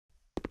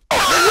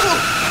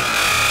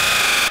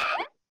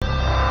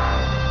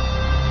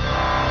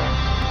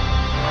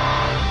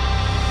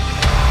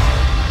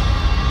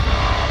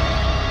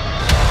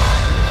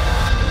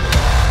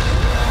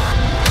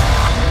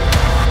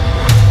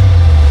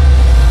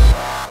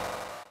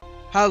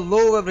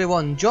Hello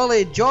everyone,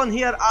 Jolly John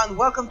here and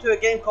welcome to a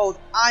game called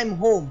I'm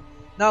Home.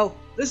 Now,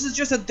 this is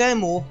just a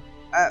demo,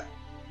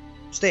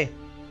 This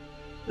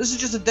is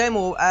just a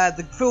demo,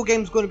 the full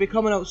game's going to be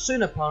coming out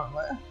soon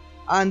apparently.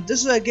 And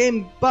this is a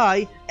game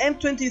by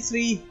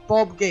M23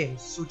 Bob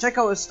Games, so check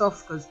out his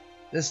stuff because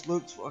this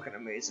looks fucking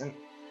amazing.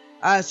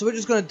 So we're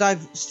just going to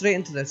dive straight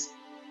into this.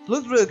 It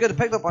looked really good, I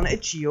picked up on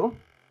itch.io,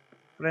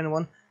 for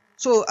anyone.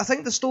 So, I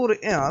think the story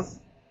is,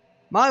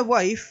 my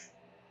wife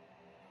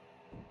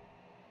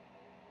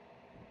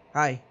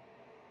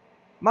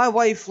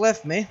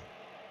left me.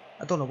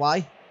 I don't know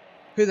why.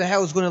 Who the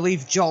hell is going to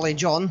leave Jolly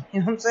John? You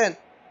know what I'm saying?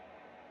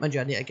 Mind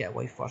you, I need to get a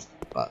wife first.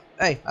 But,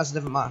 hey, that's a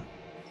different matter.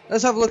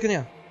 Let's have a look in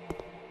here.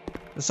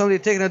 There's somebody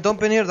taking a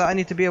dump in here that I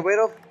need to be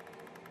aware of.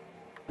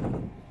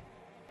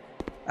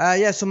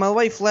 Yeah, so my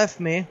wife left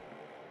me.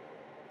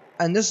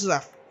 And this is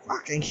a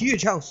fucking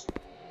huge house.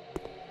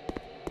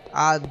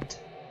 And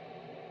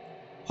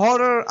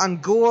horror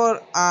and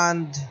gore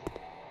and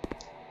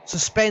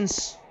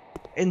suspense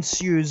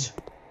ensues.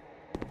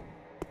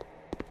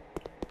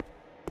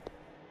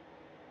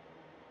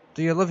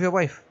 Do you love your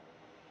wife?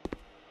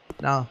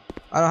 No,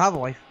 I don't have a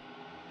wife.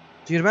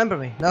 Do you remember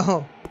me?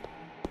 No.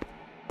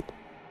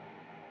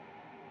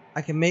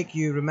 I can make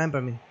you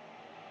remember me.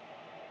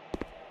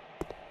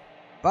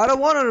 But I don't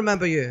want to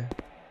remember you.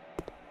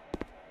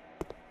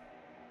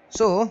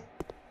 So,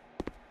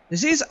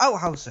 there's these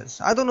outhouses.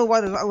 I don't know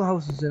why there's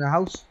outhouses in a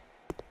house.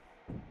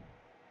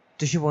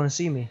 Does she want to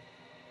see me?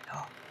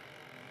 No.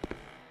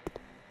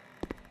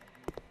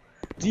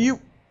 Do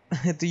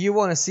you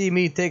want to see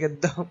me take a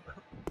dump?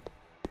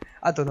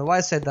 I don't know why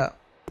I said that.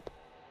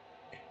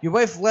 Your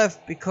wife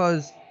left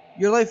because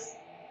your life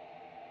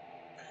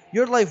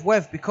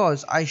left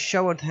because I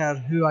showered her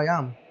who I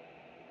am.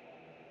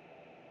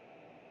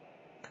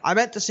 I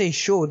meant to say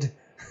showed.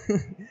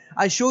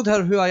 I showed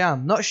her who I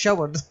am, not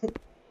showered.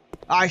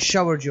 I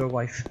showered your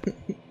wife.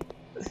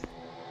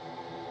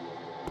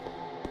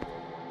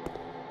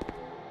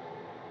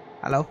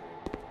 Hello?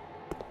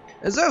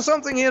 Is there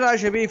something here I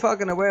should be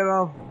fucking aware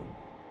of?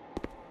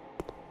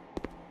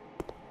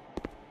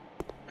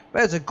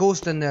 There's a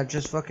ghost in there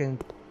just fucking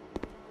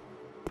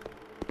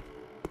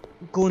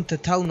going to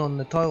town on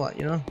the toilet,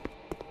 you know?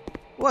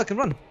 Oh, I can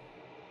run.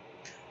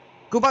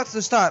 Go back to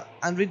the start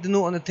and read the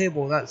note on the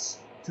table that's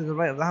to the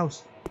right of the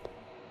house.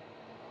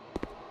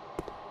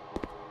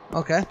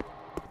 Okay.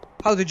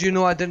 How did you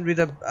know I didn't read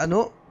a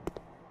note?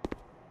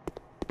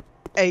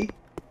 Hey.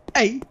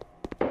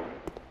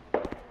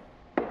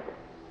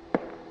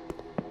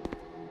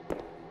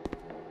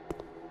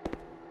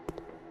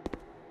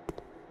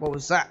 What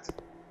was that?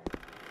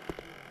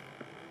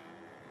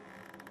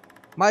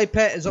 My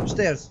pet is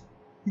upstairs.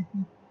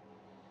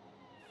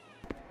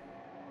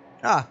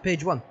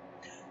 Page 1.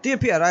 Dear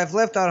Peter, I have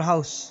left our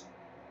house.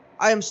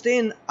 I am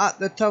staying at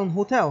the town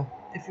hotel.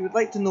 If you would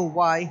like to know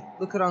why,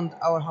 look around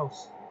our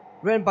house.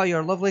 Written by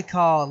your lovely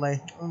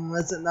Carly.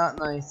 Isn't that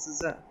nice,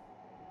 is it?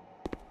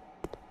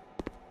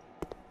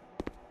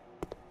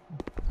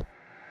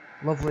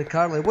 Lovely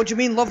Carly. What do you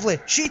mean lovely?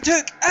 She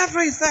took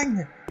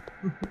everything!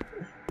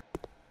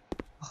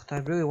 Oh, do I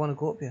really want to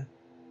go up here?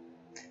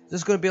 Is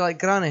this going to be like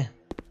Granny?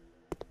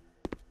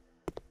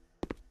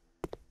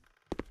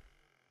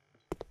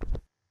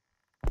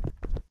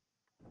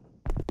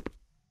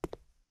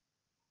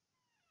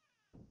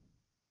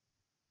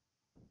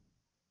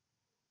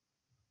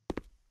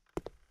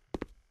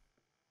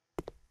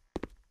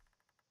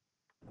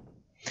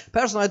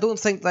 Personally, I don't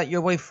think that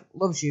your wife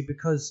loves you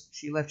because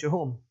she left your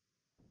home.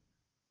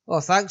 Oh,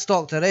 thanks,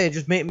 Dr. A.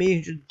 Just make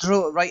me just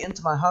drill it right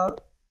into my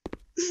heart.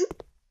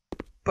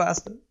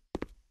 Bastard.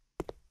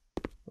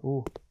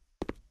 Oh.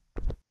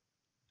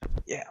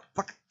 Yeah,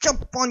 fucking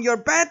jump on your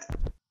bed!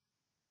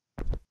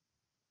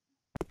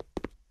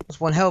 There's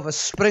one hell of a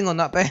spring on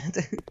that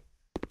bed.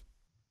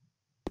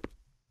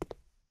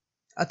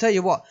 I'll tell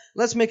you what,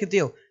 let's make a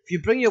deal. If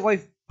you bring your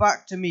wife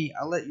back to me,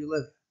 I'll let you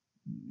live.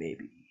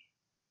 Maybe.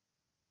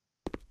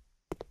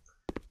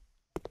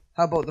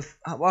 How about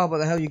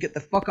the hell you get the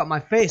fuck out my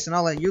face and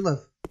I'll let you live?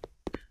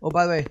 Oh,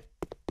 by the way.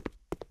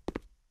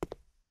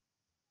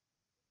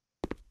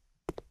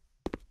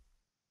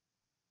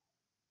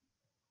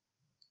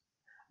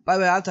 I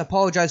have to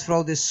apologise for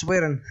all this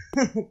swearing.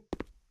 I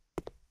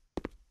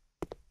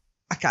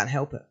can't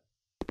help it.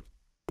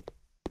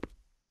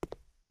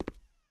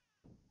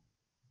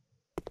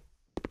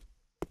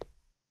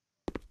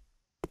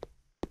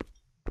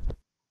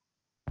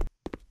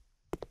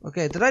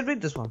 Okay, did I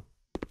read this one?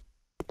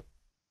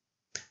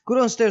 Go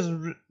downstairs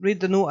and read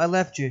the note I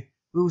left you.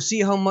 We will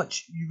see how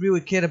much you really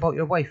care about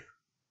your wife.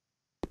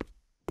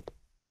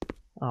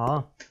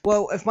 Ah,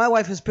 well, if my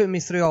wife has put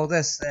me through all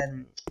this,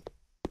 then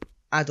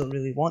I don't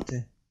really want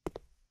to.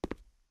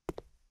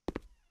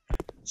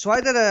 So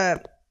I did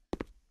a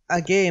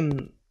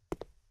game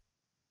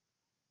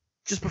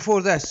just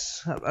before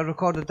this. I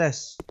recorded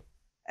this.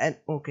 And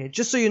okay,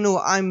 just so you know,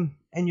 I'm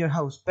in your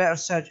house. Better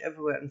search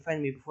everywhere and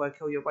find me before I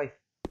kill your wife.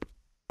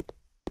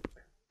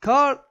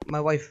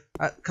 My wife,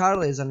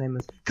 Carly is her name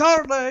is.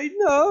 Carly,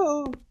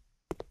 no!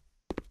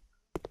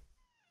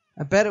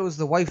 I bet it was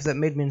the wife that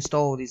made me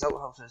install these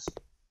outhouses.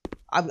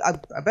 I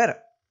bet it.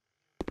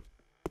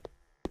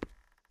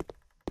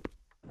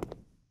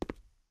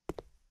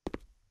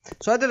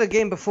 So I did a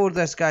game before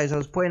this, guys. I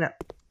was playing it,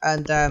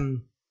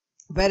 and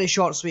very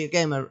short, sweet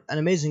game, an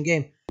amazing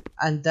game,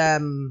 and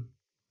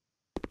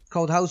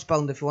called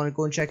Housebound. If you want to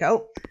go and check it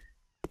out,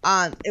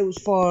 and it was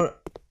for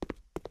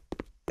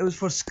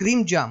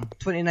Scream Jam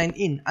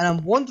 2019, and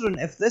I'm wondering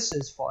if this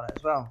is for it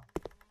as well.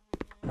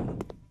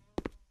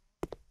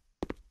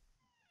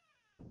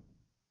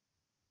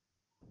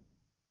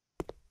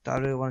 Do I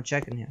really want to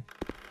check in here?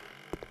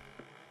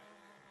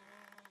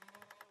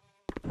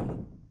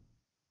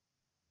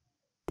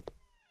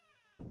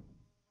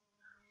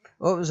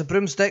 Oh, there's a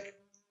broomstick.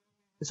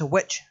 It's a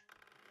witch.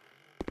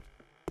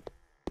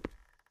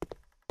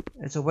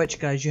 It's a witch,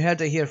 guys. You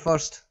heard it here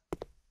first.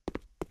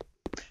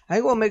 I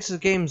think what makes the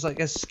games like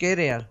this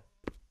scarier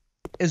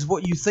is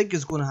what you think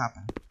is going to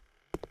happen.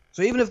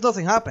 So even if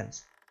nothing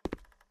happens,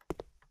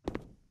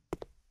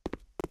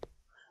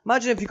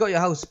 imagine if you got your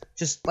house,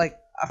 just like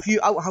a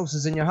few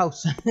outhouses in your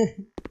house,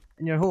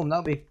 in your home.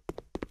 That'd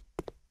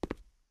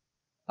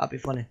be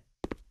funny.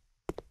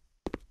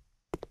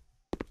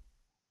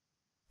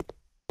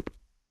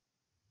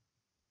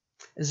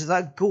 Is it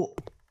that goat?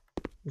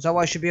 Is that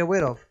what I should be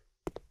aware of?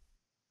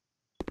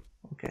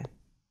 Okay.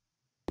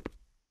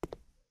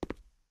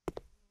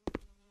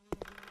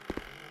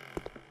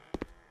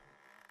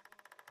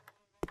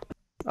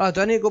 Oh,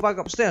 do I need to go back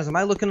upstairs? Am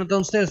I looking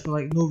downstairs for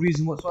like no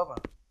reason whatsoever?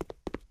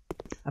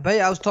 I bet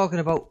you I was talking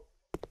about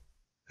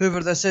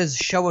whoever this is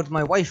showered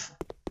my wife,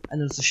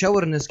 and there's a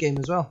shower in this game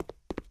as well.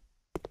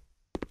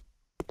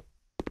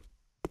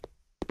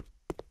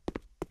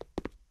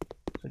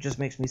 So it just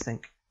makes me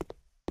think.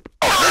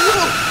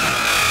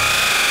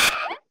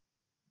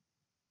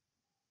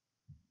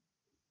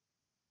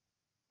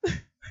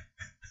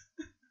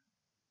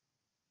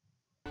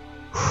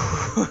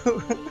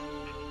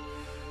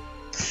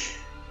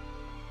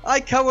 I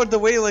cowered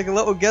away like a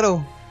little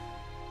girl.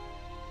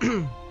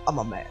 I'm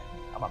a man.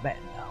 I'm a man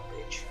now,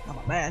 bitch. I'm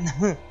a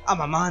man.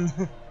 I'm a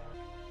man.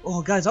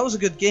 Oh, guys, that was a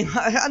good game.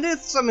 I knew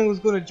something was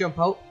going to jump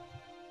out.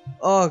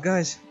 Oh,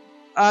 guys.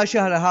 I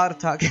actually had a heart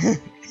attack.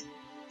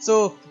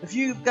 So, if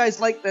you guys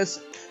like this,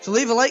 so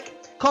leave a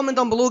like, comment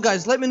down below,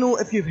 guys. Let me know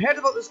if you've heard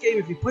about this game,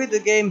 if you played the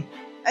game,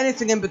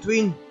 anything in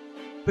between.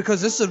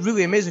 Because this is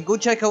really amazing. Go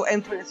check out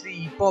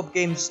M23 Bob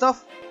Games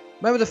stuff.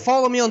 Remember to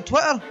follow me on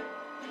Twitter.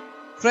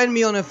 Friend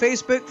me on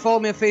Facebook, follow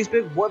me on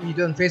Facebook. What have you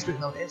done on Facebook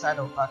nowadays? I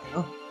don't fucking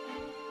know.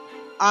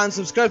 And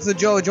subscribe to the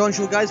Jolly John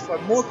Show, guys, for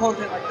more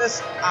content like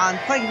this. And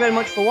thank you very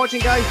much for watching,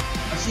 guys.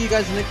 I'll see you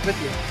guys in the next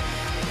video.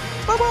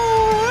 Bye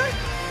bye!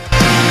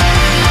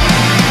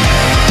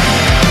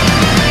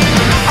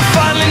 I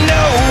finally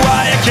know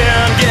why I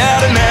can't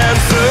get enough.